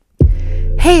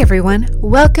Hey everyone,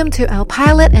 welcome to our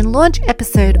pilot and launch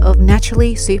episode of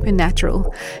Naturally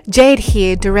Supernatural. Jade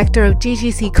here, Director of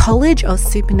GGC College of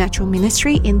Supernatural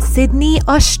Ministry in Sydney,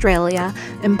 Australia,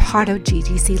 and part of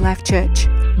GGC Life Church.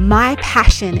 My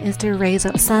passion is to raise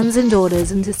up sons and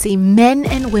daughters and to see men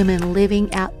and women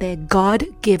living out their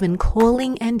God-given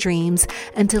calling and dreams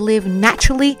and to live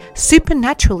naturally,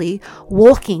 supernaturally,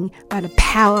 walking by the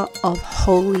power of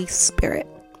Holy Spirit.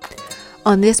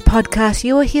 On this podcast,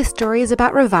 you will hear stories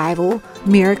about revival,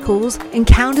 miracles,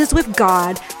 encounters with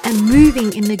God, and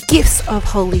moving in the gifts of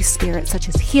Holy Spirit, such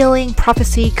as healing,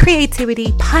 prophecy,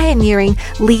 creativity, pioneering,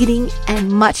 leading,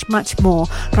 and much, much more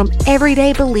from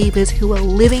everyday believers who are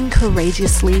living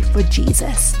courageously for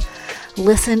Jesus.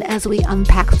 Listen as we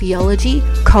unpack theology,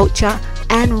 culture,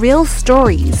 and real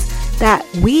stories that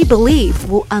we believe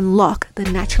will unlock the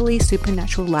naturally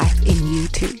supernatural life in you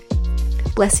too.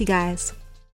 Bless you guys.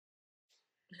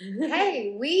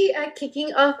 Hey, we are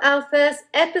kicking off our first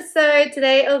episode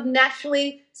today of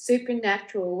Naturally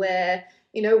Supernatural, where,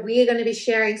 we are going to be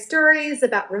sharing stories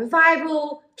about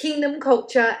revival, kingdom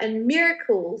culture, and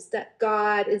miracles that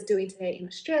God is doing today in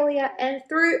Australia and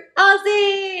through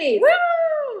Aussie.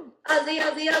 Woo! Aussie,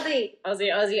 Aussie, Aussie.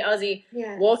 Aussie, Aussie, Aussie.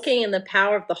 Yes. Walking in the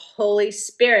power of the Holy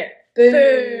Spirit. Boom.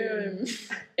 Boom.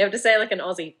 You have to say it like an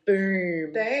Aussie.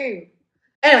 Boom. Boom.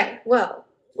 Anyway, well,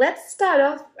 let's start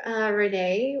off,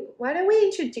 Renee. Why don't we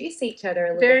introduce each other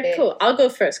a little bit? Very cool. I'll go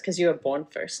first because you were born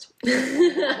first.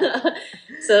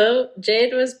 So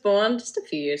Jade was born just a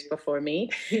few years before me,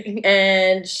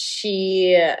 and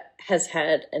she has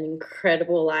had an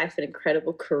incredible life, an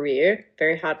incredible career,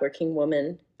 very hardworking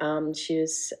woman. She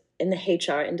was in the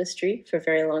HR industry for a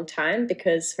very long time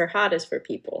because her heart is for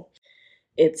people.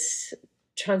 It's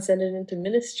transcended into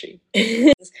ministry.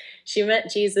 She met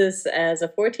Jesus as a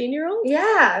 14-year-old.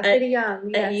 Yeah, pretty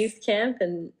young. At youth camp,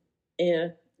 and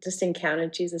just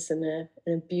encountered Jesus in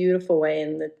a beautiful way,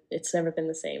 and it's never been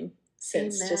the same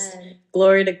since. Amen. Just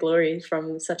glory to glory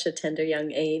from such a tender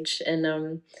young age,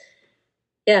 and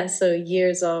so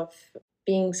years of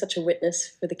being such a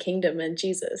witness for the kingdom and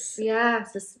Jesus. Yeah,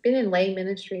 so it's been in lay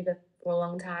ministry for a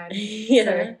long time. Yeah.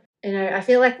 So, I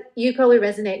feel like you probably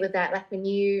resonate with that. Like when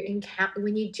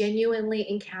you genuinely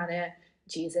encounter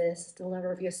Jesus, the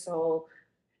lover of your soul,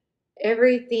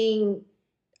 everything.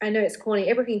 I know it's corny.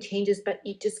 Everything changes, but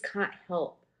you just can't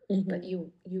help. Mm-hmm. But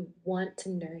you want to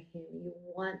know Him. You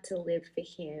want to live for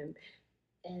Him,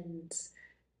 and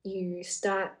you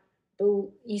start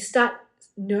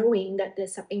knowing that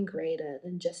there's something greater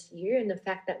than just you, and the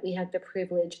fact that we have the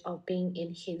privilege of being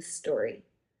in His story.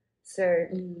 So,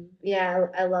 yeah,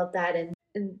 I love that.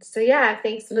 And so, yeah,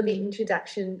 thanks for the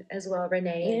introduction as well,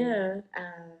 Renee. Yeah.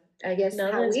 I guess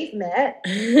how we've met,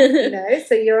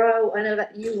 so you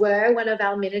were one of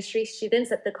our ministry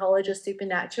students at the College of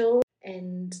Supernatural.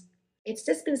 And it's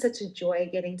just been such a joy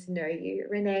getting to know you,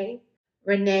 Renee.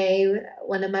 Renee,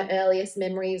 one of my earliest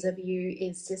memories of you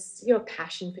is just your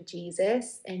passion for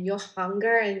Jesus and your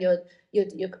hunger and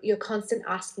your constant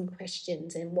asking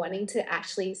questions and wanting to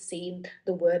actually see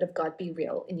the word of God be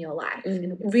real in your life,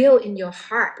 and real in your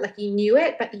heart. Like you knew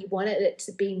it, but you wanted it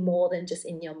to be more than just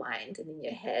in your mind and in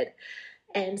your head.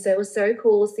 And so it was so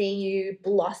cool seeing you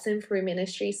blossom through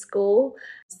ministry school,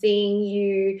 seeing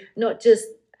you not just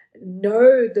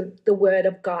know the word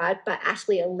of God, but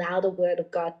actually allow the word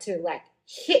of God to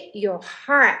hit your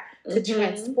heart, to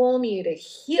transform you, to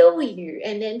heal you,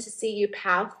 and then to see you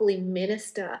powerfully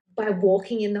minister by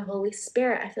walking in the Holy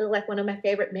Spirit. I feel like one of my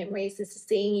favorite memories is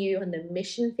seeing you on the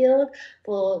mission field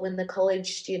for when the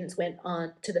college students went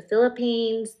on to the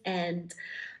Philippines, and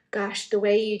gosh, the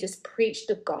way you just preached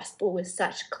the gospel with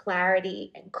such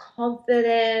clarity and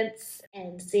confidence,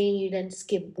 and seeing you then just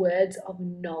give words of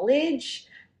knowledge,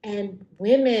 and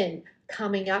women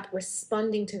coming up,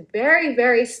 responding to very,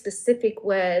 very specific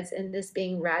words, and this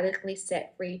being radically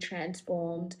set free,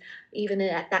 transformed. Even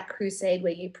at that crusade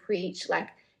where you preach, at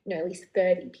least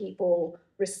 30 people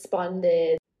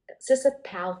responded. It's just a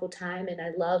powerful time, and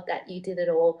I love that you did it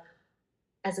all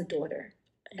as a daughter,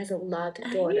 as a loved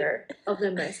daughter of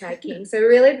the Most High King. So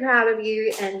really proud of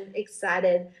you and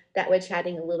excited that we're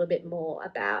chatting a little bit more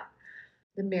about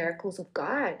the miracles of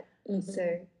God.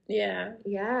 So yeah.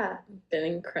 Been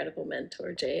an incredible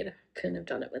mentor, Jade. Couldn't have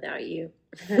done it without you.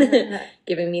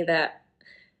 Giving me that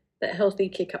healthy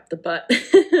kick up the butt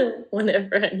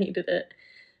whenever I needed it.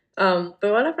 But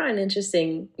what I find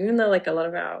interesting, even though there's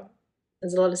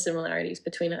a lot of similarities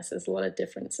between us, there's a lot of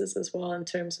differences as well in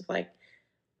terms of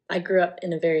I grew up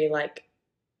in a very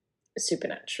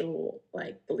supernatural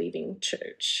believing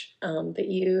church, but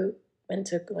you went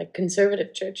to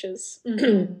conservative churches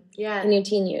in your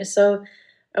teen years. So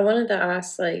I wanted to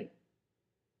ask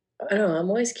I don't know, I'm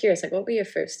always curious, like, what were your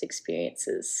first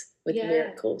experiences with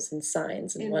miracles and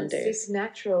signs and wonders? The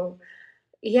supernatural.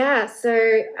 Yeah,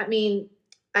 so I mean,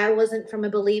 I wasn't from a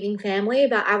believing family,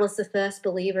 but I was the first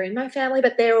believer in my family,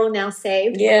 but they're all now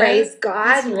saved. Yeah, praise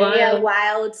God. wild. They are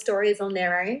wild stories on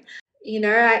their own. You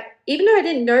know, even though I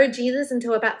didn't know Jesus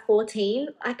until about 14,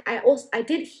 like I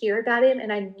did hear about him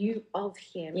and I knew of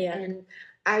him. Yeah. And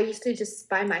I used to just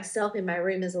by myself in my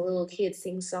room as a little kid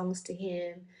sing songs to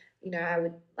him. You know, I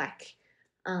would like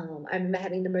I remember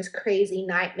having the most crazy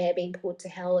nightmare being pulled to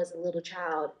hell as a little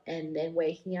child and then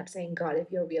waking up saying, God,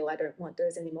 if you're real, I don't want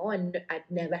those anymore. And I'd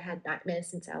never had nightmares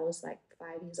since I was like 5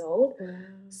 years old.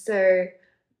 So,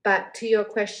 but to your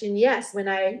question, yes, when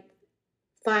I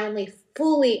finally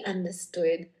fully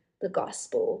understood the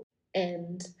gospel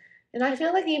and I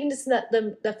feel like even just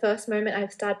the first moment I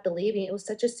started believing, it was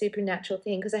such a supernatural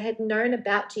thing because I had known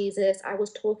about Jesus. I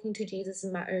was talking to Jesus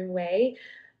in my own way,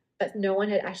 but no one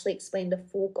had actually explained the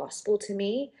full gospel to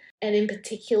me. And in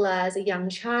particular, as a young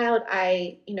child,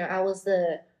 I was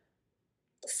the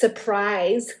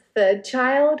surprise third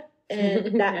child,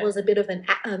 and that was a bit of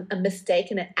a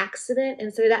mistake and an accident.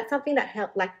 And so that's something that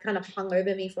helped, like, kind of hung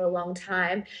over me for a long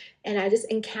time. And I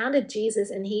just encountered Jesus,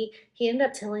 and he ended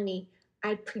up telling me,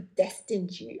 I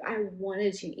predestined you. I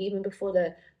wanted you even before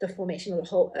the formation of the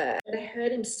whole earth. And I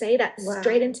heard him say that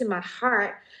straight into my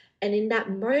heart. And in that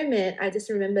moment, I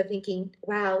just remember thinking,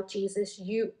 wow, Jesus,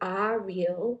 you are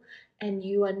real. And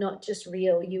you are not just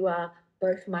real, you are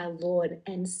both my Lord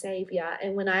and Savior.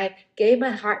 And when I gave my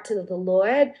heart to the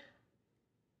Lord,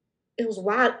 it was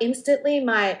wild. Instantly,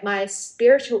 my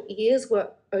spiritual ears were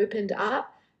opened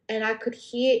up and I could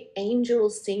hear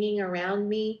angels singing around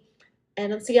me.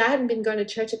 And see, I hadn't been going to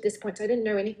church at this point, so I didn't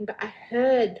know anything, but I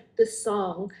heard the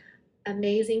song,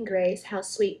 Amazing Grace, how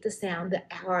sweet the sound, the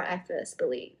hour I first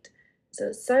believed. So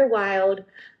it's so wild.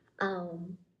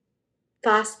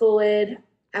 Fast forward,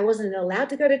 I wasn't allowed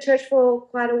to go to church for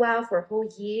quite a while, for a whole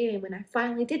year. And when I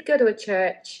finally did go to a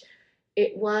church,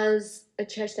 it was a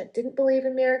church that didn't believe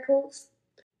in miracles,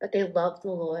 but they loved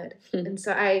the Lord. And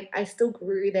so I still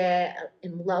grew there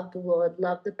and loved the Lord,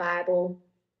 loved the Bible.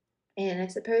 And I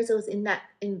suppose it was in that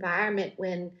environment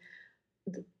when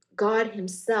God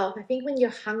himself, I think when you're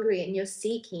hungry and you're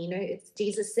seeking,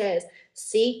 Jesus says,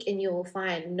 seek and you will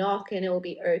find, knock and it will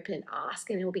be open, ask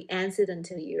and it will be answered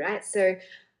unto you, right? So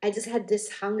I just had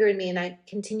this hunger in me and I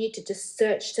continued to just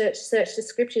search the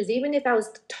scriptures, even if I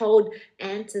was told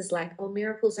answers like, oh,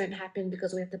 miracles don't happen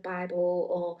because we have the Bible,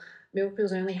 or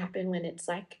miracles only happen when it's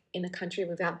like in a country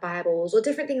without Bibles, or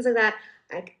different things like that.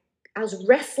 I was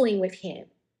wrestling with him,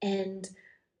 and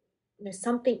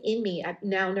something in me, I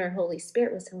now know Holy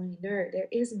Spirit was telling me, no, there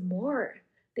is more.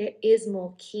 There is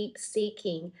more. Keep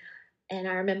seeking. And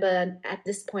I remember at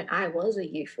this point, I was a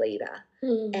youth leader.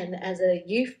 And as a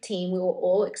youth team, we were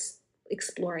all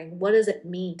exploring what does it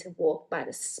mean to walk by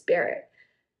the Spirit.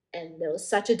 And there was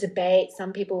such a debate.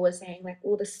 Some people were saying, like,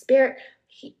 well, the Spirit,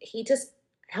 he just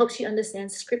helps you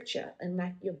understand scripture and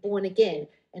like you're born again.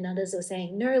 And others were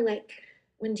saying, no, like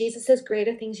when Jesus says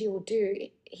greater things you will do,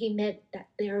 he meant that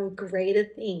there are greater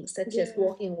things such as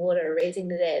walking water, raising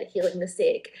the dead, healing the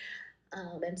sick.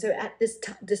 And so at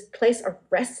this place of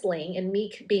wrestling and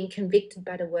me being convicted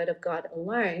by the word of God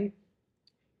alone,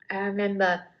 I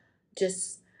remember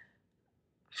just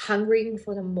hungering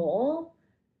for the more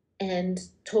and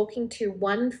talking to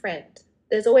one friend.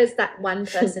 There's always that one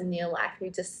person in your life who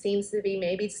just seems to be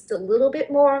maybe just a little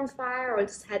bit more on fire or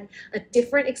just had a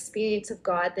different experience of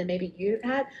God than maybe you've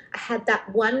had. I had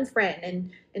that one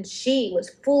friend, and she was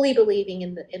fully believing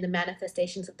in the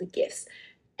manifestations of the gifts.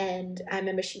 And I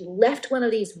remember she left one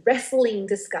of these wrestling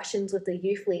discussions with the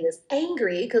youth leaders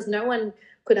angry because no one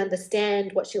could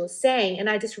understand what she was saying. And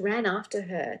I just ran after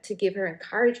her to give her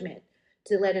encouragement,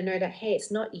 to let her know that, hey,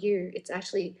 it's not you, it's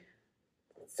actually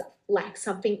like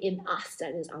something in us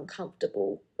that is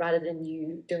uncomfortable rather than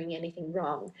you doing anything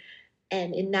wrong.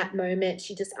 And in that moment,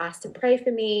 she just asked to pray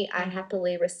for me. I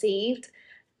happily received.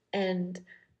 And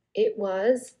it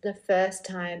was the first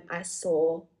time I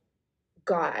saw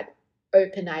God,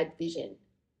 open-eyed vision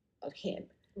of him.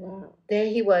 Wow. There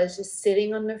he was, just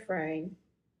sitting on the throne,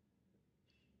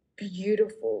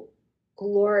 beautiful,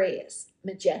 glorious,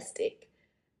 majestic.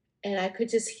 And I could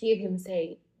just hear him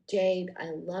say, Jade,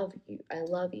 I love you, I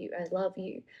love you, I love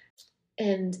you.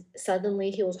 And suddenly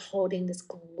he was holding this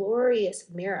glorious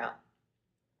mirror.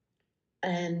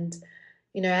 And,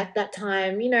 at that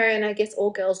time, and I guess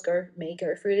all girls may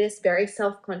go through this, very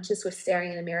self-conscious with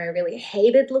staring in the mirror. I really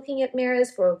hated looking at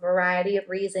mirrors for a variety of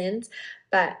reasons.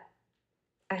 But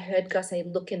I heard God say,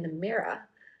 look in the mirror.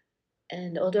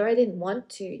 And although I didn't want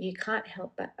to, you can't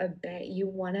help but obey. You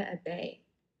want to obey.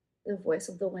 the voice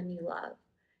of the one you love.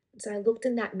 And so I looked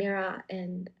in that mirror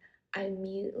and I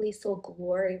immediately saw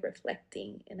glory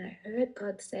reflecting, and I heard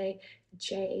God say,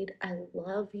 Jade, I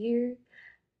love you,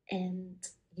 and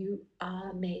you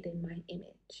are made in my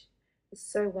image. It's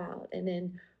so wild. And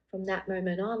then from that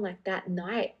moment on, like that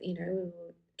night,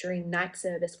 during night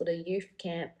service for the youth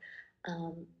camp,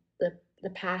 the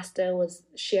pastor was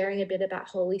sharing a bit about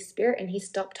Holy Spirit, and he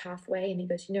stopped halfway and he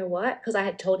goes, you know what? Because I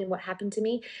had told him what happened to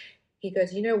me. He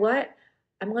goes, you know what?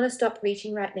 I'm going to stop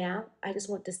preaching right now. I just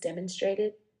want this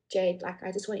demonstrated. Jade, like,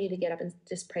 I just want you to get up and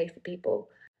just pray for people.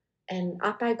 And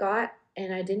up I got,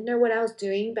 and I didn't know what I was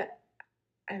doing, but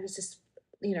I was just,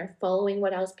 following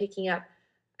what I was picking up.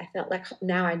 I felt like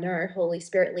now I know Holy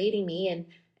Spirit leading me, and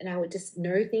I would just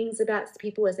know things about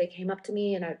people as they came up to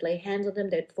me, and I'd lay hands on them,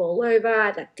 they'd fall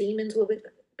over, like demons were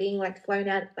being like flown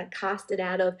out, like casted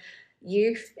out of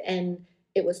youth, and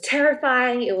it was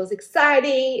terrifying, it was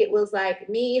exciting, it was like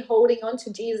me holding on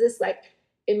to Jesus, like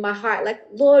in my heart, like,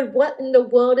 Lord, what in the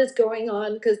world is going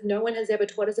on? Because no one has ever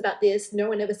taught us about this. No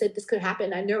one ever said this could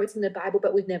happen. I know it's in the Bible,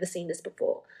 but we've never seen this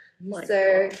before. My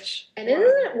So, gosh. and Wow.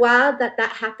 isn't it wild that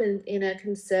that happened in a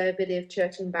conservative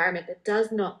church environment that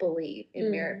does not believe in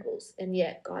miracles, and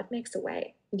yet God makes a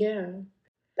way? Yeah.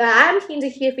 But I'm keen to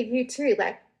hear for you too,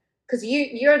 like, because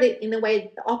you're in a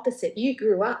way the opposite. You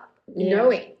grew up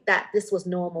knowing that this was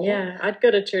normal. Yeah, I'd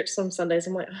go to church some Sundays.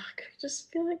 I'm like, oh, could I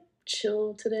just feel like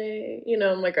chill today?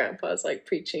 My grandpa's like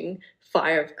preaching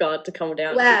fire of God to come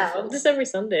down just every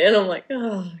Sunday, and I'm like,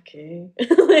 oh, okay.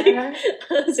 Like,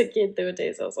 as a kid, there were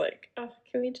days I was like, oh,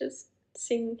 can we just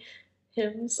sing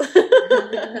hymns?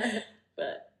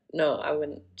 But no, I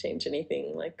wouldn't change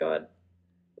anything. Like, God.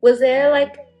 Was there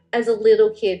like, as a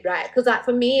little kid, right? Because like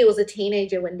for me, it was a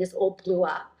teenager when this all blew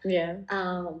up. Yeah.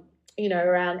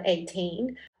 Around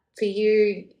 18. For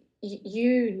you,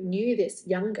 you knew this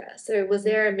younger. So was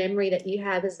there a memory that you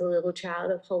have as a little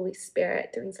child of Holy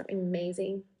Spirit doing something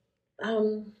amazing?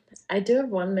 I do have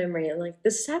one memory, and like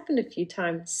this has happened a few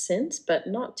times since, but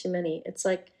not too many. It's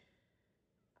like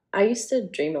I used to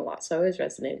dream a lot, so I always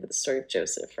resonated with the story of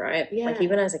Joseph, right? Yeah. Like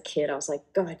even as a kid, I was like,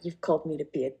 God, you've called me to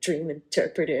be a dream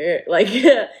interpreter. Like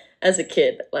as a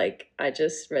kid, like I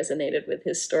just resonated with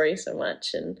his story so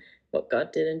much and what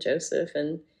God did in Joseph.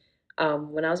 And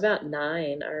when I was about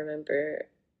 9, I remember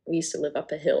we used to live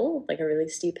up a hill, like a really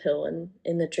steep hill, and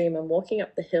in the dream, I'm walking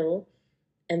up the hill,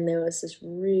 and there was this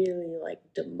really like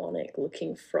demonic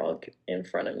looking frog in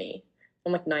front of me.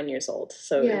 I'm like 9 years old,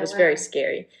 so it was very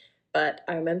scary. But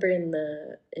I remember in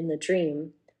the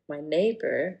dream, my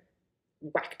neighbor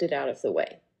whacked it out of the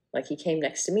way. Like he came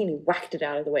next to me and he whacked it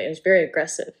out of the way. It was very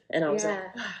aggressive. And I was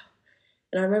like, wow.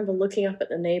 And I remember looking up at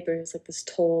the neighbor. He was like this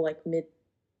tall, like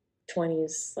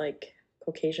mid-20s, like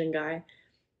Caucasian guy.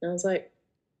 And I was like,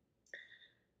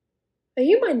 are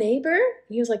you my neighbor? And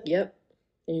he was like, yep.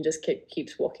 And he just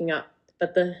keeps walking up.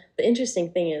 But the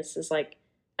interesting thing is like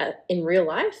in real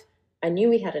life, I knew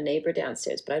we had a neighbor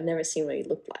downstairs, but I'd never seen what he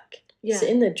looked like. Yeah. So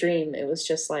in the dream, it was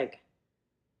just like,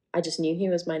 I just knew he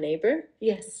was my neighbor.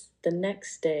 Yes. The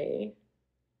next day,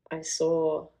 I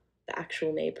saw the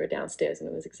actual neighbor downstairs, and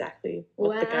it was exactly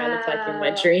what the guy looked like in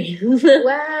my dream.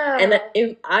 Wow.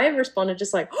 And I responded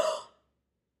just like, oh,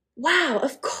 wow,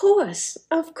 of course,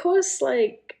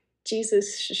 like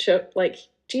Jesus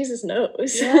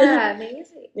knows. Yeah,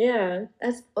 amazing. Yeah.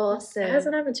 That's awesome. It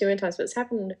hasn't happened too many times, but it's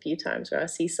happened a few times where I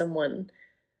see someone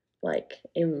like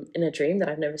in a dream that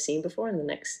I've never seen before, and the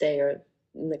next day or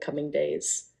in the coming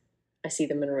days, I see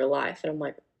them in real life, and I'm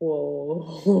like,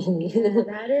 whoa. Yeah,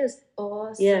 that is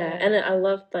awesome. Yeah, and I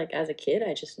loved, like, as a kid,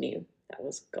 I just knew that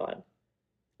was God.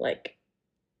 Like,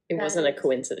 it wasn't a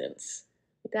coincidence.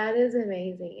 That is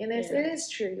amazing. And it is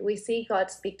true. We see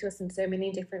God speak to us in so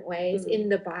many different ways in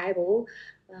the Bible,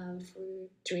 through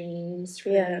dreams,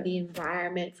 through the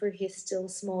environment, through his still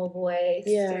small voice,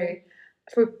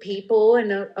 through people,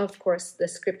 and of course the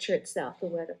scripture itself, the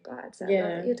word of God. So I love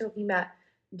that you're talking about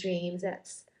dreams.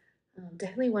 That's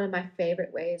definitely one of my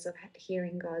favorite ways of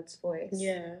hearing God's voice.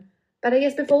 Yeah. But I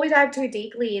guess before we dive too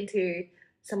deeply into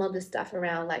some of the stuff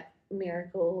around like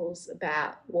miracles,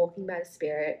 about walking by the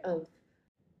Spirit, of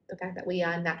the fact that we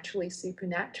are naturally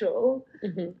supernatural,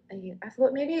 I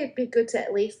thought maybe it'd be good to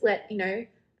at least let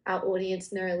our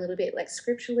audience know a little bit, like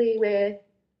scripturally, where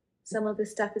some of the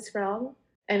stuff is from.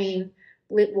 I mean,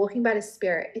 with walking by the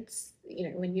Spirit, it's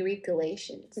when you read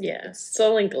Galatians, it's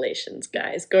all in Galatians,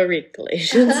 guys. Go read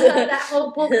Galatians. That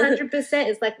whole book, 100%,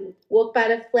 is like walk by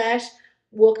the flesh,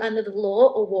 walk under the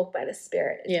law, or walk by the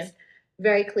Spirit. It's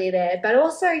very clear there. But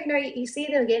also, you see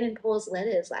it again in Paul's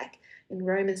letters, like, in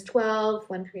Romans 12,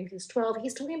 1 Corinthians 12,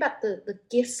 he's talking about the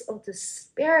gifts of the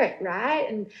Spirit, right?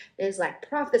 And there's like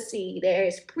prophecy,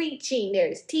 there's preaching,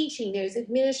 there's teaching, there's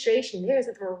administration, there's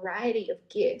a variety of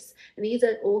gifts. And these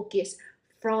are all gifts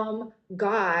from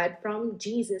God, from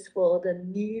Jesus, for the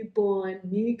newborn,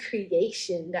 new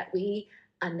creation that we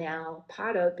are now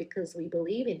part of because we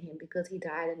believe in him, because he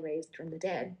died and raised from the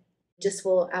dead. Just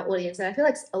for our audience, and I feel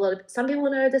like some people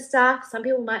know this stuff, some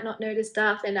people might not know this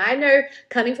stuff. And I know,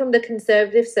 coming from the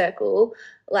conservative circle,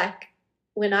 like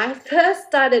when I first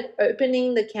started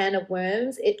opening the can of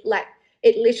worms, it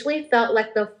literally felt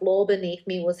like the floor beneath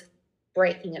me was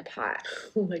breaking apart.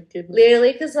 Oh my goodness.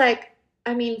 Literally, because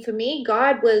I mean, for me,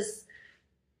 God was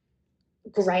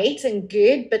great and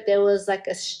good, but there was like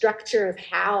a structure of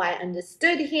how I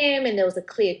understood him, and there was a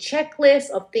clear checklist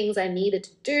of things I needed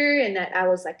to do, and that I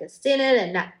was like a sinner,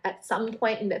 and that at some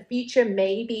point in the future,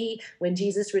 maybe when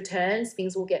Jesus returns,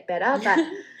 things will get better.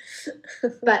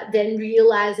 But then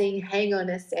realizing, hang on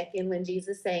a second, when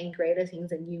Jesus is saying greater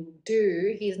things than you will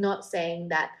do, he's not saying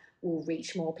that we'll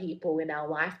reach more people in our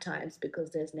lifetimes because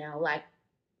there's now like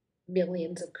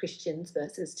millions of Christians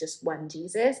versus just one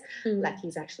Jesus. Like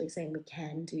he's actually saying we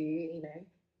can do,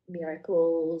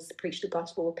 miracles, preach the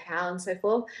gospel of power and so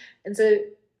forth. And so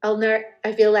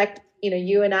I feel like,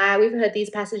 you and I, we've heard these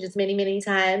passages many, many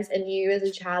times, and you as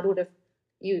a child would have,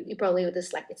 you probably would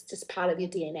just like, it's just part of your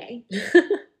DNA.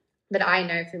 But I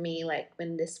know for me, like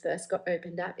when this first got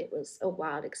opened up, it was a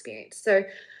wild experience. So,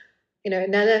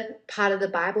 another part of the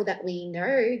Bible that we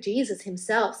know, Jesus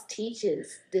himself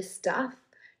teaches this stuff,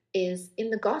 is in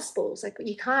the Gospels. Like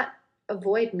you can't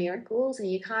avoid miracles,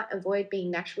 and you can't avoid being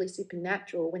naturally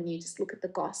supernatural when you just look at the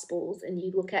Gospels and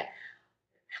you look at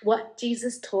what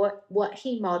Jesus taught, what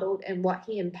he modeled, and what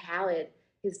he empowered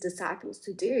his disciples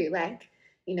to do. Like,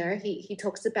 he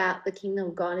talks about the kingdom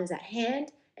of God is at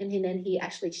hand, and then he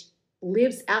actually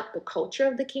lives out the culture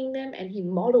of the kingdom, and he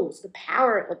models the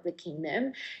power of the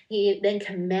kingdom. He then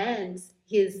commands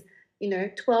his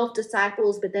 12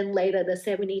 disciples, but then later the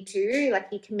 72, like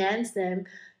he commands them,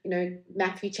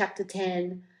 Matthew chapter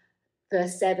 10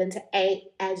 verse 7 to 8,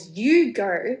 as you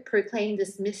go proclaim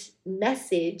this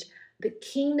message, the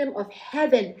kingdom of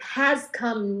heaven has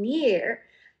come near.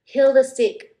 Heal the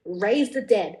sick, raise the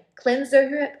dead, cleanse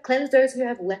those who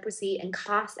have leprosy, and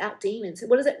cast out demons. So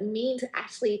what does it mean to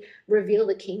actually reveal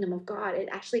the kingdom of God? It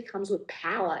actually comes with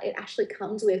power. It actually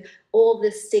comes with all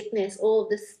this sickness, all of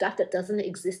this stuff that doesn't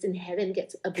exist in heaven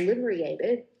gets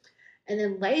obliterated. And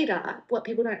then later, what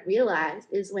people don't realize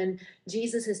is when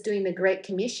Jesus is doing the Great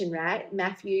Commission, right?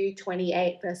 Matthew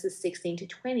 28 verses 16 to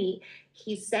 20,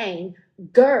 he's saying,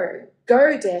 go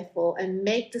therefore and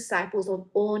make disciples of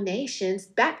all nations,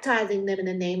 baptizing them in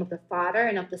the name of the Father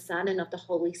and of the Son and of the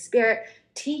Holy Spirit,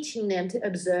 teaching them to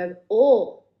observe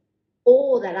all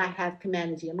that I have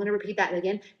commanded you. I'm going to repeat that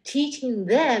again. Teaching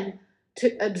them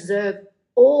to observe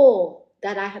all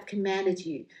that I have commanded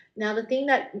you. Now, the thing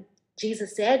that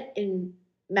Jesus said in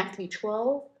Matthew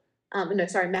 10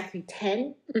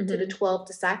 to the 12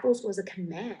 disciples was a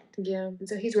command. Yeah. And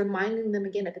so he's reminding them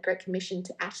again at the Great Commission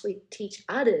to actually teach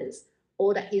others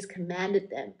all that he's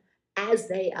commanded them as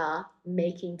they are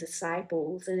making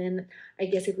disciples. And then I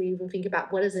guess if we even think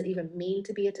about what does it even mean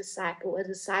to be a disciple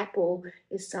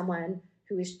is someone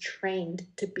who is trained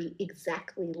to be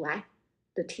exactly like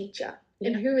the teacher.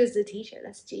 And who is the teacher?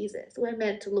 That's Jesus. We're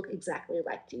meant to look exactly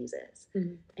like Jesus.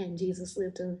 And Jesus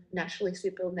lived a naturally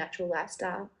supernatural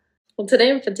lifestyle. Well, today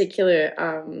in particular,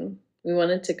 we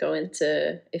wanted to go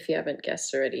into, if you haven't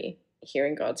guessed already,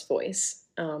 hearing God's voice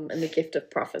and the gift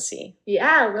of prophecy.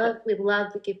 Yeah, we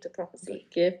love the gift of prophecy.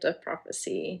 The gift of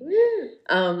prophecy.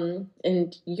 Woo.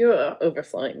 And you're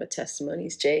overflowing with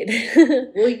testimonies, Jade.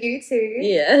 Well, you too.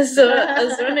 Yeah, so I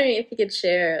was wondering if you could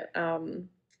share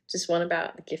just one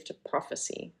about the gift of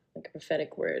prophecy, like a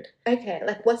prophetic word. Okay,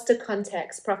 like what's the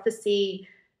context? Prophecy,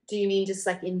 do you mean just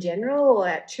like in general, or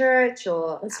at church,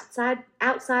 or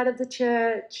outside of the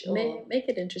church? Or... Make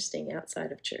it interesting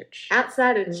outside of church.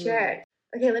 Outside of church.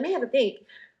 Okay, let me have a think.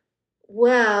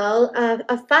 Well,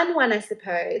 a fun one, I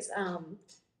suppose.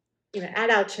 At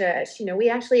our church, we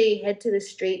actually head to the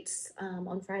streets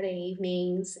on Friday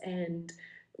evenings, and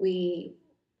we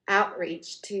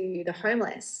outreach to the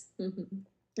homeless.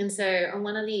 And so on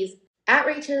one of these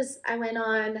outreaches I went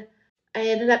on, I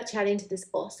ended up chatting to this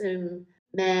awesome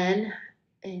man,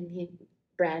 and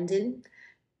Brandon.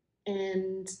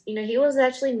 And, he was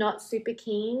actually not super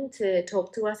keen to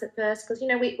talk to us at first because,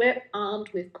 we're armed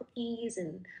with cookies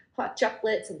and hot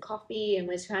chocolates and coffee, and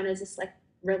we're trying to just like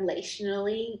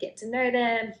relationally get to know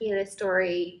them, hear their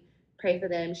story, pray for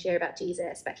them, share about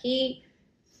Jesus. But he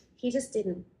just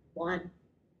didn't want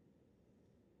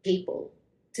people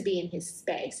to be in his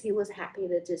space. He was happy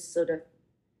to just sort of,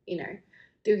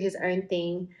 do his own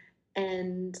thing.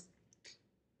 And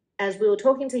as we were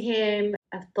talking to him,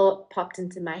 a thought popped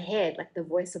into my head, like the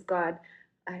voice of God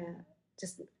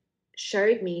just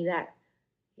showed me that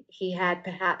he had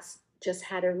perhaps just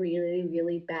had a really,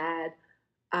 really bad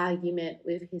argument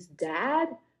with his dad,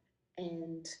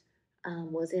 and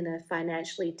was in a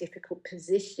financially difficult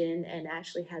position, and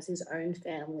actually has his own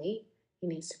family he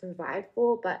needs to provide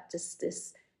for, but just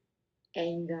this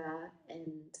anger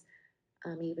and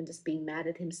even just being mad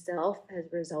at himself has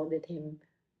resulted him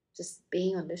just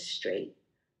being on the street.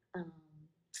 Um,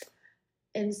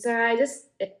 and so I just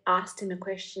asked him a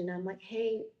question. I'm like,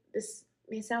 hey, this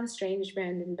may sound strange,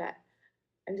 Brandon, but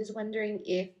I'm just wondering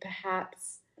if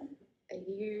perhaps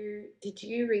did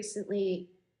you recently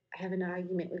have an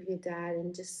argument with your dad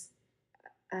and just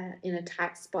in a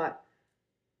tight spot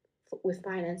with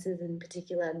finances, in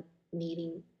particular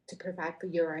needing to provide for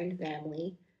your own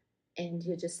family, and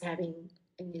you're just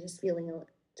feeling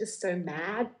just so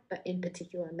mad, but in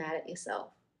particular mad at yourself.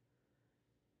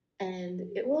 And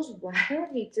it was wild.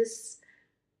 He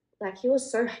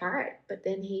was so hurt, but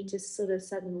then he just sort of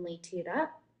suddenly teared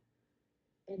up,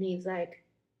 and he's like,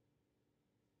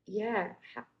 yeah,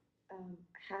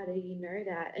 how do you know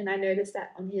that? And I noticed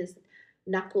that on his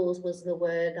knuckles was the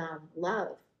word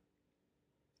love.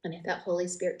 And I felt Holy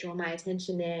Spirit draw my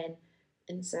attention there.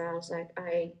 And so I was like,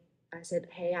 I said,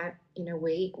 hey,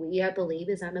 we are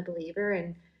believers. I'm a believer,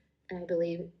 and I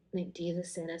believe that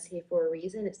Jesus sent us here for a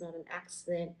reason. It's not an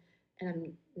accident. And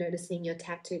I'm noticing your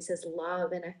tattoo says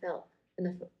love, and I felt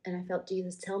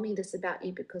Jesus tell me this about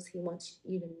you because he wants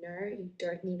you to know you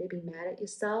don't need to be mad at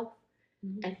yourself.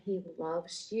 Mm-hmm. And he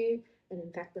loves you. And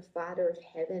in fact, the Father of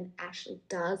heaven actually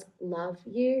does love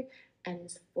you and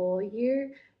is for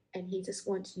you. And he just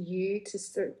wants you to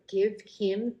sort of give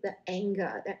him the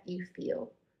anger that you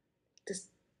feel. Just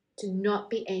to not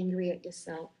be angry at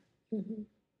yourself. Mm-hmm.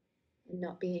 And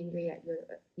not be angry at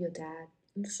your dad.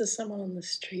 This is someone on the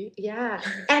street. Yeah.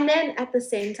 And then at the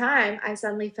same time, I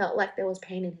suddenly felt like there was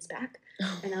pain in his back.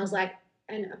 And I was like,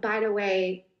 and by the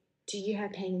way, do you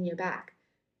have pain in your back?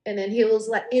 And then he was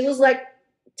like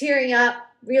tearing up,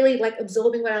 really like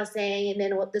absorbing what I was saying. And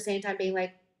then at the same time being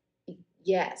like,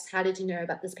 yes, how did you know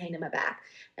about this pain in my back?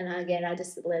 And again, I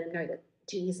just let him know that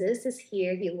Jesus is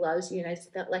here. He loves you. And I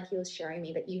just felt like he was showing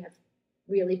me that you have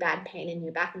really bad pain in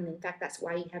your back. And in fact, that's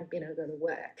why you haven't been able to go to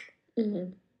work,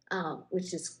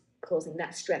 which is causing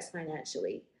that stress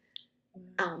financially.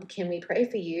 Can we pray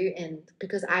for you? And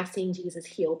because I've seen Jesus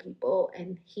heal people,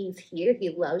 and he's here, he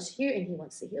loves you, and he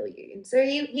wants to heal you. And so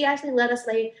he actually let us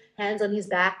lay hands on his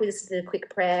back. We just did a quick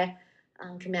prayer,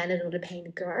 commanded all the pain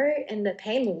to go, and the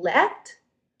pain left.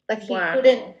 Like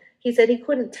he said he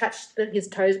couldn't touch his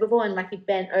toes before, and like he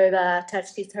bent over,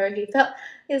 touched his toe. He felt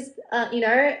his,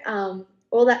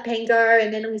 all that pain go.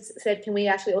 And then we said, can we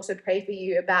actually also pray for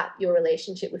you about your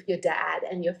relationship with your dad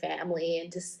and your family,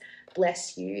 and just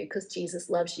bless you because Jesus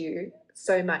loves you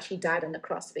so much. He died on the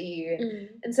cross for you.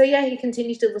 And so, yeah, he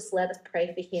continues to just let us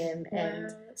pray for him. Wow,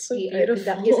 and so he opened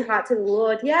up his heart to the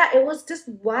Lord. Yeah, it was just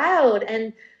wild.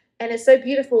 And it's so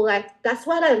beautiful. Like, that's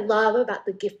what I love about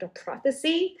the gift of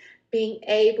prophecy, being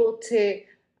able to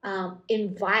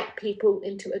invite people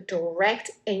into a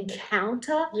direct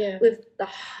encounter with the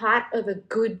heart of a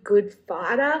good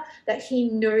Father, that he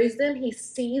knows them, he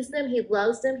sees them, he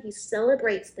loves them, he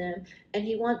celebrates them, and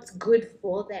he wants good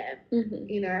for them,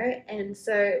 and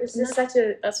so it was just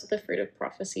that's what the fruit of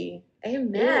prophecy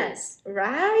is,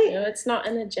 right? It's not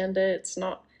an agenda, it's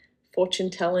not fortune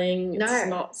telling, it's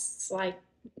not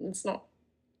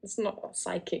a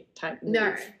psychic type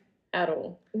move. At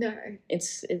all. No.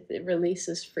 It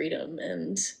releases freedom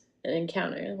and an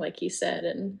encounter, like you said,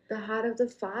 and the heart of the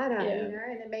Father, and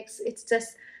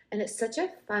it's such a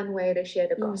fun way to share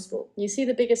the gospel. You see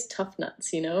the biggest tough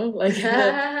nuts, like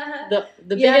the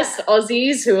biggest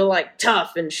Aussies who are like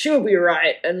tough and she'll be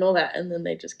right and all that, and then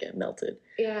they just get melted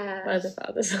by the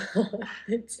Father's heart.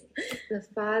 The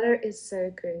Father is so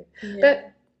good.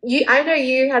 But I know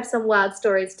you have some wild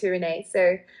stories too, Renee,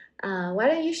 so why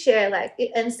don't you share,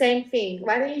 and same thing,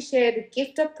 why don't you share the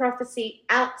gift of prophecy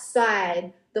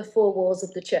outside the four walls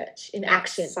of the church in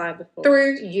action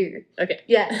through you? Okay.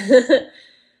 Yeah.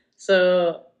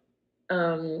 So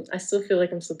I still feel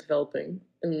like I'm still developing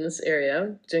in this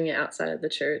area, doing it outside of the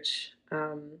church.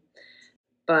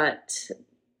 But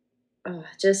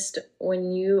just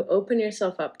when you open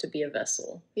yourself up to be a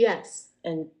vessel. Yes.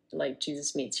 And like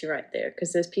Jesus meets you right there,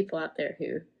 because there's people out there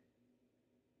who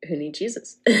need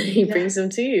Jesus. He brings them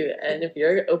to you, and if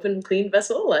you're an open, clean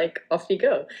vessel, off you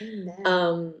go.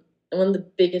 Amen. One of the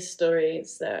biggest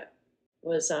stories that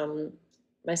was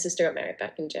my sister got married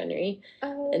back in January.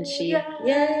 Oh, and she, yeah.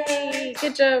 yay,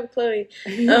 good job, Chloe.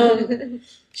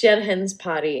 She had a hen's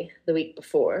party the week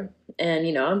before,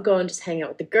 and I'm going just hang out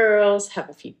with the girls, have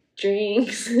a few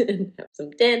drinks, and have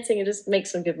some dancing, and just make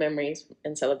some good memories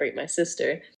and celebrate my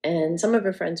sister. And some of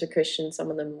her friends are Christian.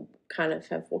 Some of them kind of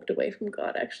have walked away from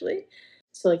God, actually.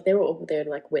 So like they were over there to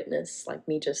like witness like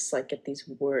me just like get these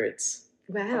words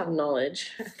Wow. of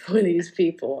knowledge for these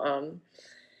people.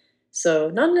 So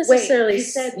not necessarily. Wait, you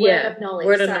said word of knowledge.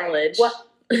 Word of knowledge. What?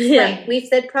 Yeah. We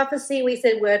said prophecy. We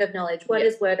said word of knowledge. What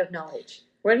is word of knowledge?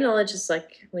 Word of knowledge is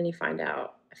like when you find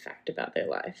out a fact about their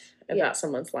life, about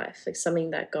someone's life, like something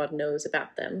that God knows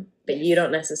about them, but you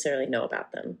don't necessarily know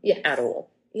about them at all.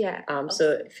 Yeah.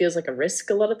 So it feels like a risk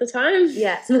a lot of the time.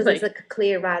 Yes, because it's like a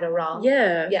clear right or wrong.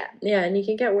 Yeah. Yeah. Yeah, and you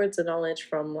can get words of knowledge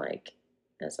from like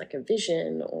as like a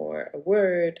vision or a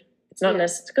word. It's not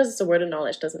necessarily because it's a word of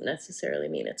knowledge doesn't necessarily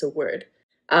mean it's a word.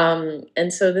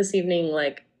 And so this evening,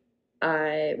 like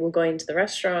we're going to the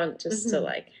restaurant just to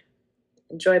like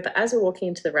enjoy. But as we're walking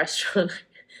into the restaurant,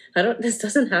 this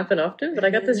doesn't happen often, but I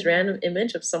got this random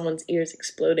image of someone's ears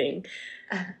exploding.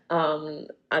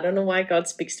 I don't know why God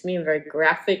speaks to me in very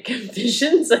graphic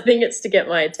visions. I think it's to get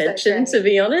my attention, to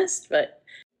be honest. But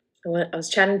I was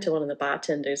chatting to one of the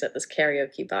bartenders at this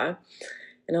karaoke bar,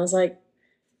 and I was like,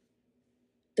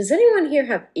 does anyone here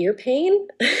have ear pain?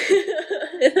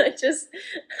 And I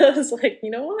was like, you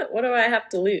know what do I have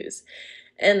to lose?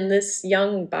 And this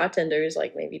young bartender is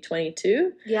like maybe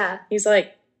 22. Yeah. He's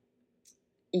like,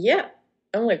 yeah.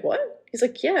 I'm like, what? He's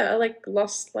like, yeah, I like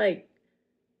lost like,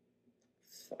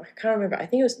 I can't remember. I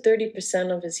think it was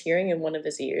 30% of his hearing in one of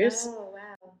his ears. Oh,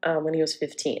 wow. When he was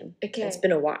 15. Okay. It's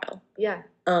been a while. Yeah.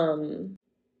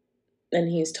 And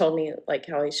he's told me like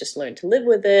how he's just learned to live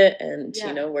with it, and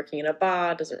working in a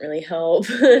bar doesn't really help.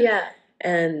 Yeah.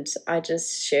 And I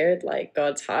just shared like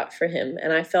God's heart for him,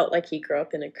 and I felt like he grew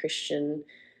up in a Christian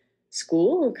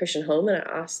school, a Christian home, and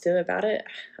I asked him about it.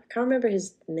 I can't remember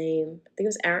his name. I think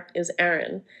it was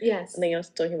Aaron. Yes. I think I was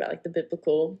talking about like the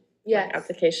biblical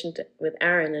application with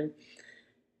Aaron,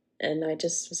 and I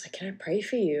just was like, can I pray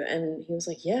for you? And he was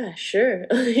like, yeah, sure.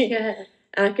 Yeah.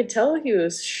 And I could tell he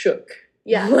was shook.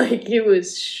 Yeah. Like he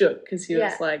was shook because he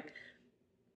was like,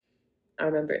 I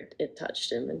remember it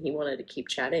touched him, and he wanted to keep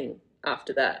chatting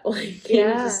after that. Like,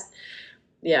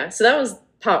 so that was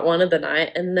part one of the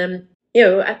night. And then,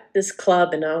 at this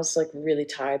club, and I was like really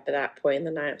tired by that point in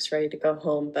the night. I was ready to go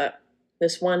home, but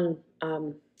this one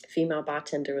female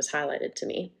bartender was highlighted to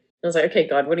me. I was like, okay,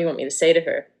 God, what do you want me to say to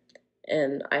her?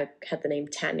 And I had the name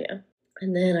Tanya.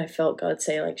 And then I felt God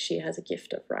say, like, she has a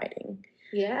gift of writing.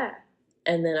 Yeah.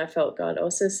 And then I felt God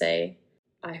also say,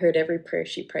 I heard every prayer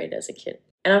she prayed as a kid.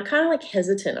 And I'm kind of like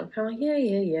hesitant. I'm kind of like,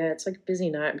 yeah. It's like a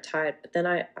busy night. I'm tired. But then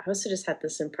I also just had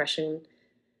this impression.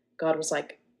 God was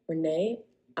like, Renee,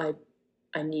 I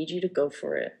need you to go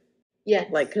for it. Yeah.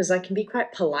 Like, because I can be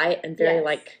quite polite and very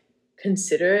like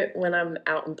considerate when I'm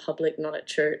out in public, not at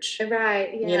church.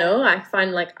 Right. Yeah. I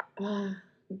find like,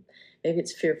 maybe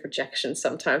it's fear of rejection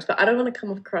sometimes, but I don't want to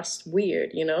come across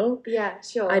weird, Yeah,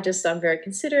 sure. I'm very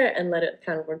considerate and let it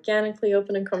kind of organically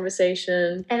open in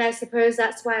conversation. And I suppose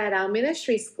that's why at our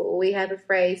ministry school we have a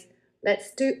phrase,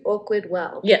 let's do awkward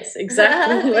well. Yes,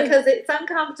 exactly. Because it's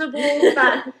uncomfortable,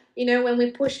 but, when we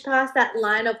push past that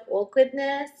line of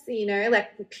awkwardness,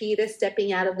 like Peter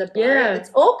stepping out of the boat,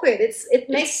 it's awkward. It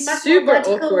makes much more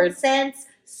logical sense.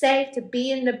 Safe to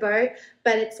be in the boat,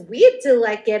 but it's weird to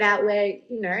like get out where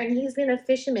and he's been a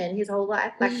fisherman his whole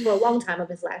life, like for a long time of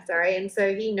his life, and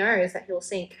so he knows that he'll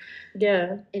sink.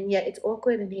 Yeah. And yet it's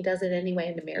awkward, and he does it anyway,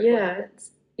 and the miracle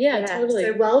happens. Yeah, totally.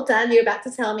 So well done. You're about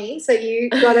to tell me. So you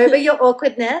got over your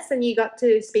awkwardness and you got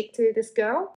to speak to this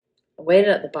girl? I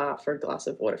waited at the bar for a glass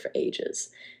of water for ages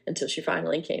until she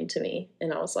finally came to me,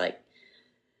 and I was like,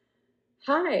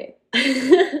 hi.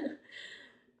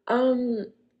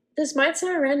 This might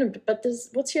sound random, but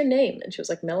what's your name? And she was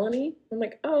like, Melanie. I'm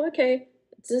like, oh, okay.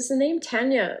 Does the name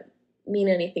Tanya mean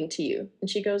anything to you? And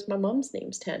she goes, my mom's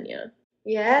name's Tanya.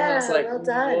 Yeah, and I was like, well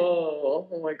done. Whoa,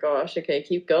 oh my gosh, okay,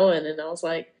 keep going. And I was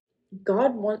like,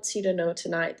 God wants you to know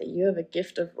tonight that you have a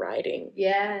gift of writing.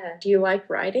 Yeah. Do you like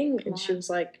writing? And she was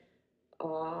like,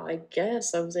 I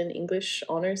guess I was in English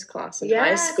honors class in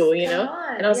high school,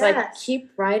 and I was like,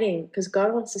 keep writing because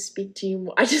God wants to speak to you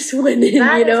more. I just went in,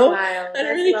 That is wild. I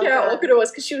didn't really care how awkward it was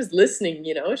because she was listening,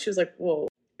 she was like, whoa.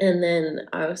 And then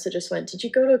I also just went, did you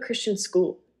go to a Christian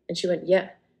school? And she went, yeah.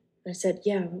 And I said,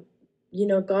 yeah,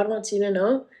 God wants you to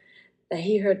know that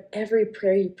he heard every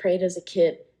prayer you prayed as a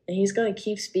kid, and he's going to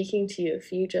keep speaking to you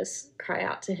if you just cry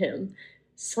out to him.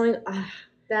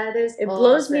 That is It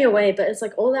blows me away, but it's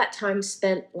like all that time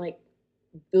spent like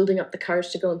building up the courage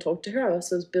to go and talk to her, I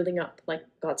also was building up like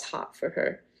God's heart for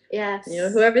her. Yes. You know,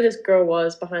 whoever this girl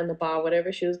was behind the bar,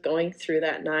 whatever she was going through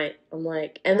that night, I'm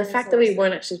like, and the fact that we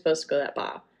weren't actually supposed to go to that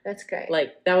bar. That's great.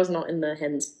 Like, that was not in the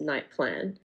hen's night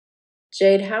plan.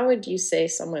 Jade, how would you say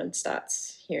someone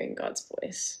starts hearing God's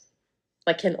voice?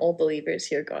 Like, can all believers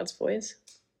hear God's voice?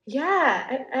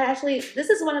 Yeah, actually, this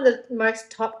is one of the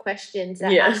most top questions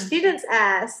that our students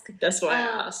ask. That's why I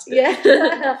asked it.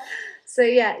 Yeah. So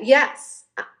yeah, yes,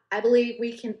 I believe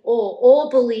we can all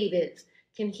believers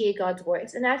can hear God's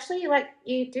voice. And actually, like,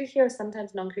 you do hear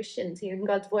sometimes non-Christians hearing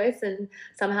God's voice, and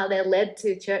somehow they're led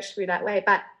to church through that way.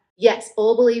 But yes,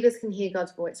 all believers can hear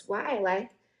God's voice. Why? Like,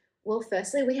 well,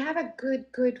 firstly, we have a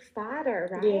good Father,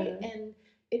 right? Yeah. And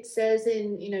it says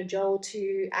in, Joel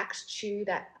 2, Acts 2,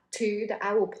 that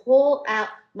I will pour out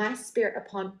my spirit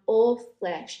upon all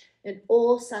flesh, and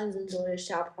all sons and daughters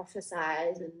shall prophesy,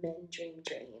 and men dream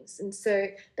dreams. And so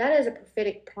that is a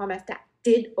prophetic promise that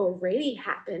did already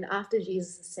happen after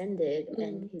Jesus ascended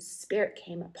and his spirit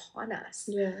came upon us.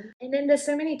 Yeah. And then there's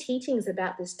so many teachings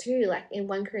about this too, like in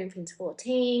 1 Corinthians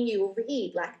 14, you will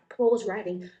read, like, Paul's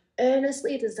writing,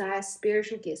 earnestly desire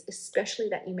spiritual gifts, especially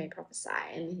that you may prophesy.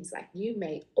 And he's like, you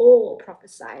may all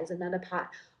prophesy is another part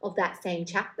of that same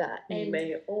chapter. And you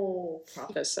may all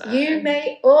prophesy. You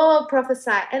may all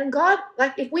prophesy. And God,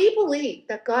 like, if we believe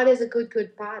that God is a good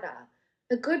Father,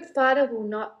 a good Father will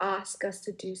not ask us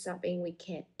to do something we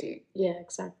can't do. Yeah,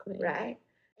 exactly. Right?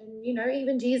 And,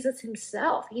 even Jesus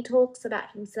himself, he talks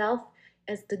about himself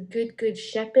as the good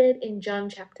shepherd in John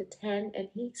chapter 10. And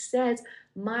he says,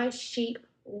 my sheep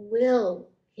will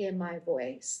hear my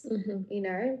voice,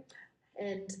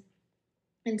 and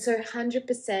so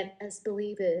 100% as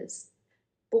believers,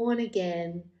 born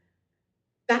again,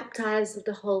 baptized with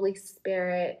the Holy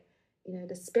Spirit,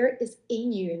 the Spirit is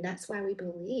in you, and that's why we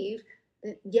believe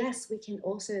that, yes, we can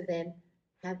also then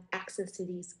have access to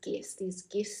these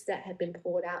gifts that have been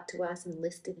poured out to us and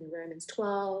listed in Romans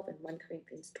 12 and 1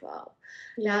 Corinthians 12.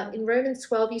 Yeah. Now, in Romans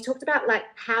 12, you talked about, like,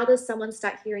 how does someone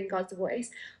start hearing God's voice?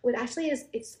 Well, actually,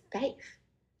 it's faith.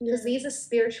 Because these are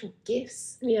spiritual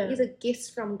gifts. Yeah. These are gifts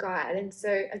from God. And so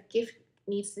a gift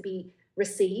needs to be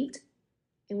received,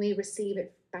 and we receive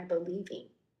it by believing.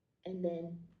 And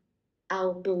then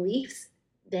our beliefs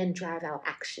then drive our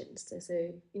actions.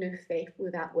 So faith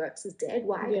without works is dead.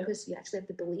 Why? Yeah. Because you actually have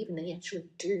to believe, and then you actually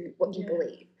do what you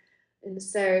believe. And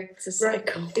so it's a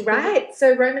cycle. Right.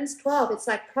 So Romans 12, it's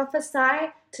like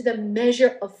prophesy to the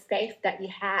measure of faith that you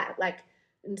have. Like,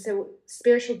 and so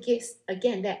spiritual gifts,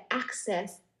 again, they're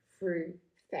accessed through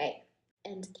faith.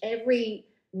 And every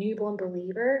newborn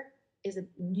believer is a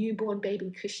newborn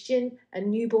baby Christian, a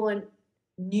newborn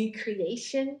new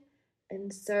creation.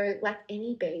 And so, like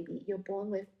any baby, you're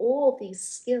born with all these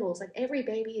skills. Like, every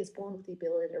baby is born with the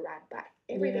ability to ride a bike.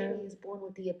 Every baby is born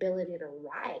with the ability to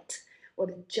write or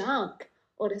to jump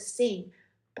or to sing.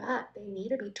 But they need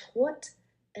to be taught,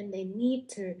 and they need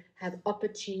to have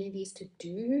opportunities to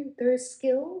do those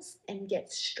skills and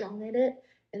get strong at it.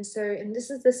 And this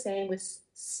is the same with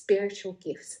spiritual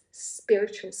gifts,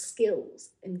 spiritual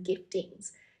skills and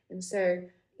giftings. And so,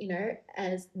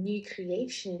 as new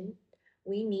creation,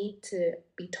 we need to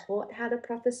be taught how to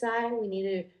prophesy. We need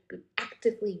to be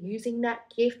actively using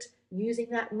that gift, using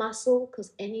that muscle,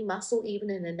 because any muscle, even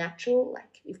in the natural,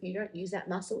 like, if you don't use that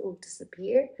muscle, it will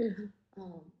disappear.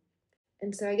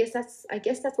 And so I guess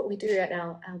that's what we do at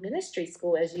our ministry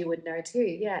school, as you would know too.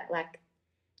 Yeah, like,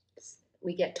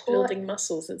 we get taught. Building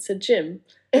muscles. It's a gym.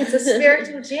 It's a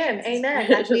spiritual gym. Amen.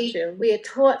 Like, we are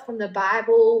taught from the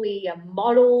Bible. We are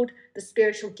modeled the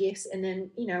spiritual gifts, and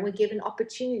then, we're given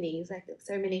opportunities. Like,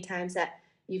 so many times that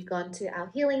you've gone to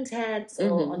our healing tents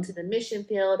or onto the mission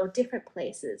field or different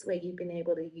places where you've been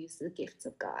able to use the gifts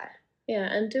of God. Yeah,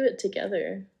 and do it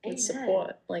together with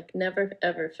support. Like, never,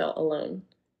 ever felt alone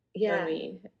when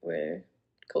we were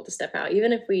called to step out.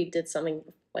 Even if we did something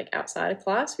like outside of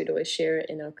class, we'd always share it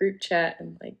in our group chat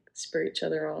and, like, spur each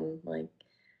other on. Like,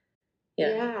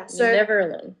 so you're never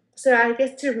alone. So I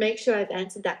guess to make sure I've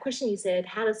answered that question, you said,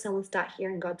 how does someone start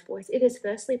hearing God's voice? It is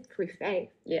firstly through faith.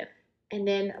 Yeah. And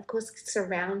then, of course,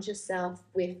 surround yourself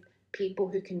with people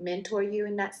who can mentor you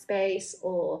in that space,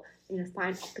 or,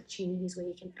 find opportunities where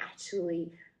you can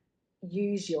actually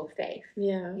use your faith.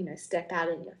 Yeah. Step out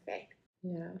in your faith.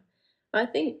 Yeah. I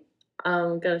think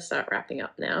I'm going to start wrapping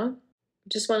up now.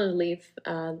 Just wanted to leave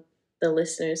the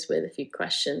listeners with a few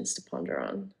questions to ponder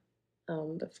on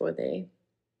before they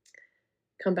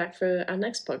come back for our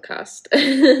next podcast.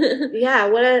 Yeah,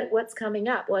 what's coming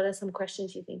up? What are some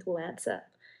questions you think we'll answer?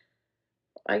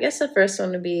 I guess the first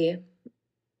one would be,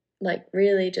 like,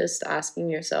 really just asking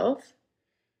yourself,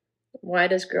 why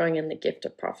does growing in the gift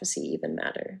of prophecy even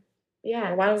matter?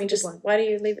 Yeah. Why do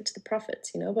you leave it to the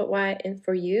prophets, But why, and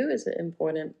for you, is it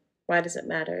important? Why does it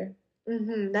matter?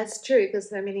 That's true, because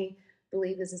so many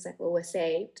believers is like, well, we're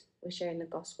saved, we're sharing the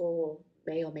gospel, or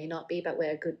may or may not be, but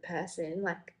we're a good person.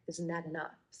 Like, isn't that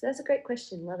enough? So that's a great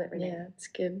question. Love it, Renee. Yeah, it's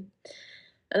good.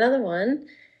 Another one,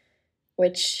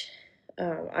 which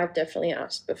I've definitely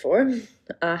asked before.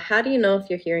 How do you know if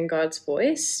you're hearing God's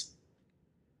voice,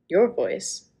 your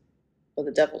voice, or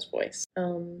the devil's voice?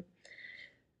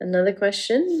 Another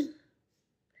question,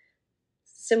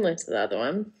 similar to the other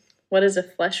one. What is a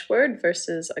flesh word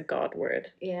versus a God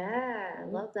word? Yeah, I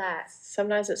love that.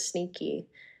 Sometimes it's sneaky.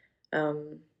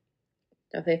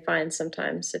 I find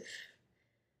sometimes if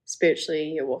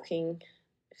spiritually you're walking,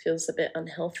 it feels a bit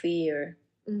unhealthy, or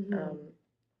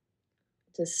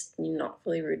just you're not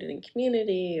fully rooted in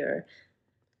community, or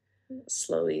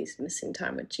slowly missing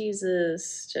time with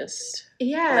Jesus, just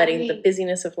letting the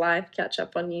busyness of life catch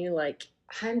up on you,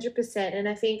 100%. And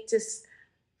I think, just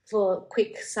for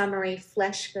quick summary,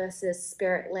 flesh versus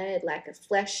spirit-led, like a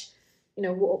flesh,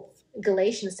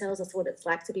 Galatians tells us what it's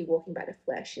like to be walking by the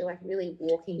flesh. You're like really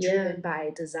walking driven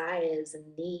by desires and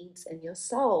needs and your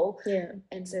soul. Yeah.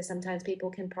 And so sometimes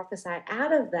people can prophesy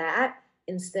out of that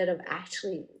instead of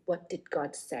actually, what did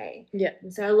God say? Yeah.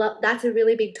 And so that's a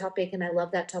really big topic, and I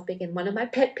love that topic. And one of my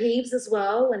pet peeves as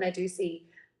well, when I do see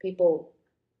people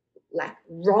like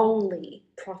wrongly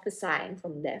prophesying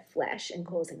from their flesh and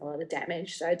causing a lot of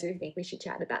damage. So I do think we should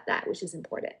chat about that, which is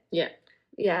important.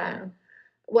 Yeah.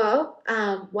 Well,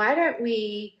 why don't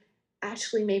we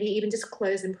actually maybe even just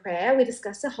close in prayer? We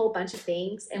discussed a whole bunch of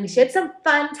things, and we shared some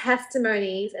fun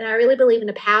testimonies, and I really believe in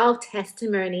the power of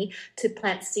testimony to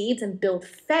plant seeds and build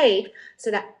faith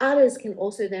so that others can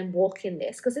also then walk in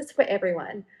this, because it's for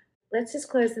everyone. Let's just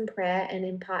close in prayer and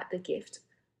impart the gift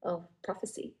of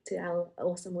prophecy to our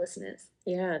awesome listeners.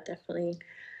 Yeah, definitely.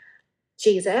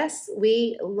 Jesus,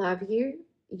 we love you.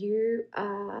 You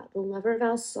are the lover of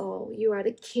our soul. You are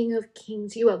the King of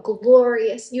Kings. You are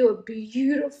glorious. You are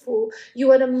beautiful.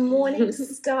 You are the morning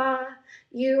star.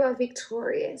 You are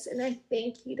victorious. And I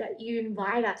thank you that you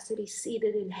invite us to be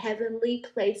seated in heavenly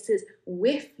places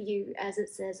with you, as it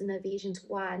says in Ephesians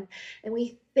 1. And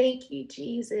we thank you,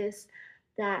 Jesus,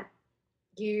 that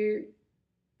you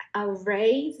are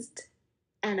raised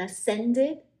and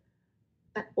ascended,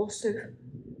 but also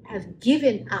have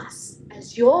given us,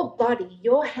 as your body,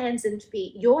 your hands and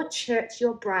feet, your church,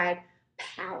 your bride,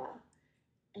 power.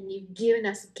 And you've given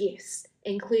us gifts,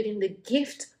 including the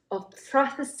gift of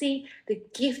prophecy, the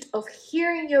gift of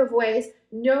hearing your voice,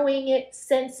 knowing it,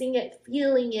 sensing it,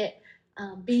 feeling it,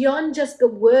 beyond just the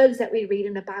words that we read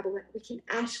in the Bible, that we can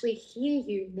actually hear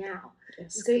you now.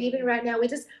 Yes, so even right now, we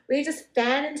just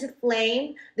fan into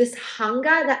flame this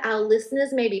hunger that our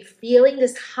listeners may be feeling,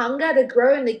 this hunger to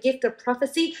grow in the gift of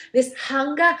prophecy, this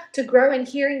hunger to grow in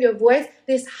hearing your voice,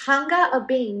 this hunger of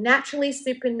being naturally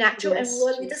supernatural. Yes, and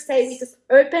Lord, we just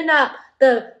open up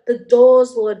the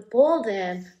doors, Lord, for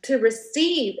them to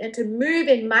receive and to move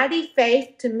in mighty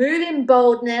faith, to move in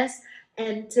boldness,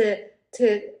 and to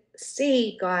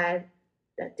see, God,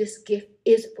 that this gift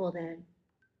is for them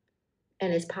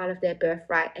and is part of their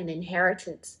birthright and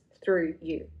inheritance through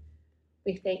you.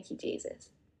 We thank you, Jesus.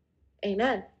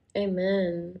 Amen.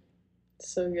 Amen.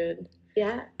 So good.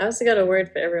 Yeah. I also got a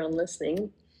word for everyone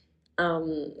listening.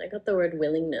 I got the word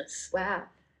willingness. Wow.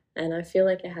 And I feel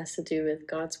like it has to do with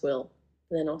God's will.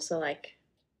 Then also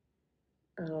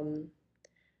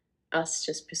us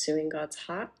just pursuing God's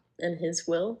heart and his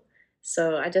will.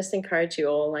 So I just encourage you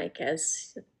all,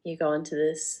 as you go into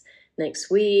this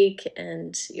next week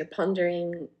and you're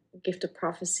pondering gift of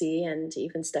prophecy and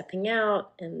even stepping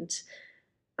out and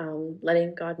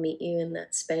letting God meet you in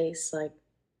that space,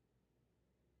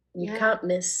 you can't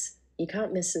miss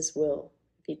his will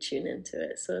if you tune into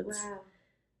it. So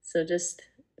so just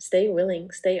stay willing,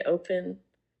 stay open.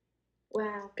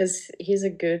 Wow. Because he's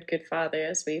a good father,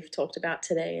 as we've talked about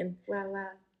today. And wow.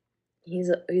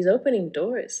 He's opening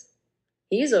doors.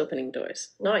 He's opening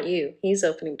doors, not you. He's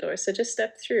opening doors. So just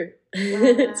step through. Wow.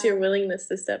 It's your willingness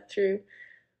to step through.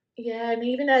 Yeah, and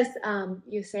even as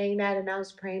you're saying that, and I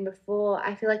was praying before,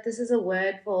 I feel like this is a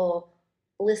word for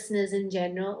listeners in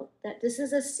general, that this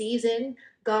is a season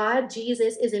God,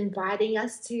 Jesus, is inviting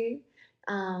us to.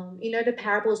 The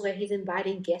parables where he's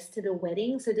inviting guests to the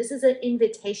wedding. So this is an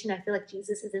invitation I feel like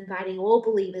Jesus is inviting all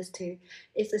believers to.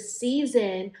 It's a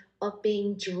season of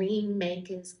being dream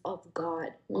makers of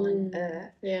God on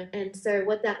earth. Yeah. And so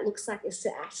what that looks like is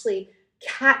to actually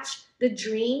catch the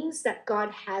dreams that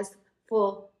God has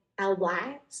for our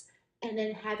lives, and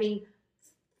then having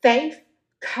faith,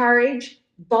 courage,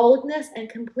 boldness and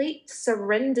complete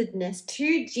surrenderedness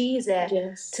to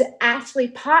Jesus to actually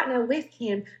partner with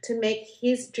him to make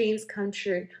his dreams come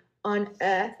true on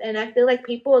earth. And I feel like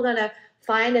people are going to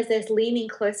find, as they're leaning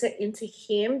closer into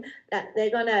him, that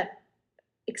they're going to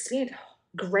experience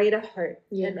greater hope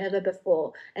than ever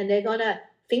before. And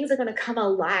things are going to come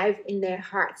alive in their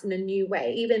hearts in a new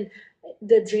way. Even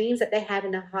the dreams that they have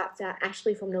in their hearts that are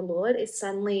actually from the Lord is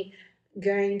suddenly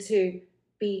going to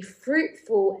be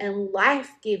fruitful and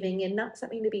life-giving and not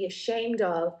something to be ashamed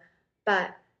of,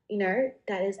 but,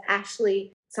 that is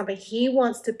actually something he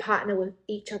wants to partner with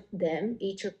each of them,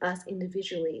 each of us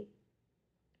individually,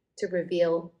 to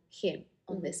reveal him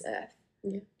on this earth.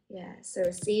 Yeah, so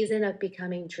a season of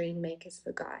becoming dream makers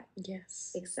for God.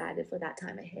 Yes. Excited for that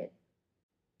time ahead.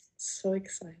 So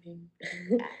exciting.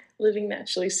 Living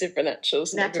naturally supernatural.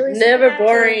 Never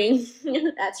boring.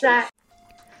 That's right.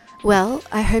 Well,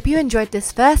 I hope you enjoyed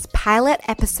this first pilot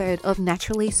episode of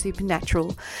Naturally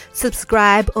Supernatural.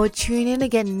 Subscribe or tune in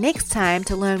again next time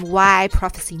to learn why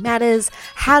prophecy matters,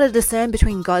 how to discern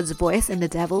between God's voice and the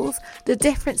devil's, the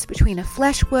difference between a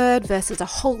flesh word versus a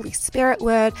Holy Spirit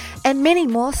word, and many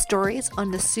more stories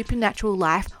on the supernatural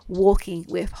life walking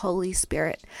with Holy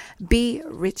Spirit. Be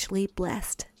richly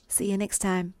blessed. See you next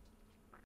time.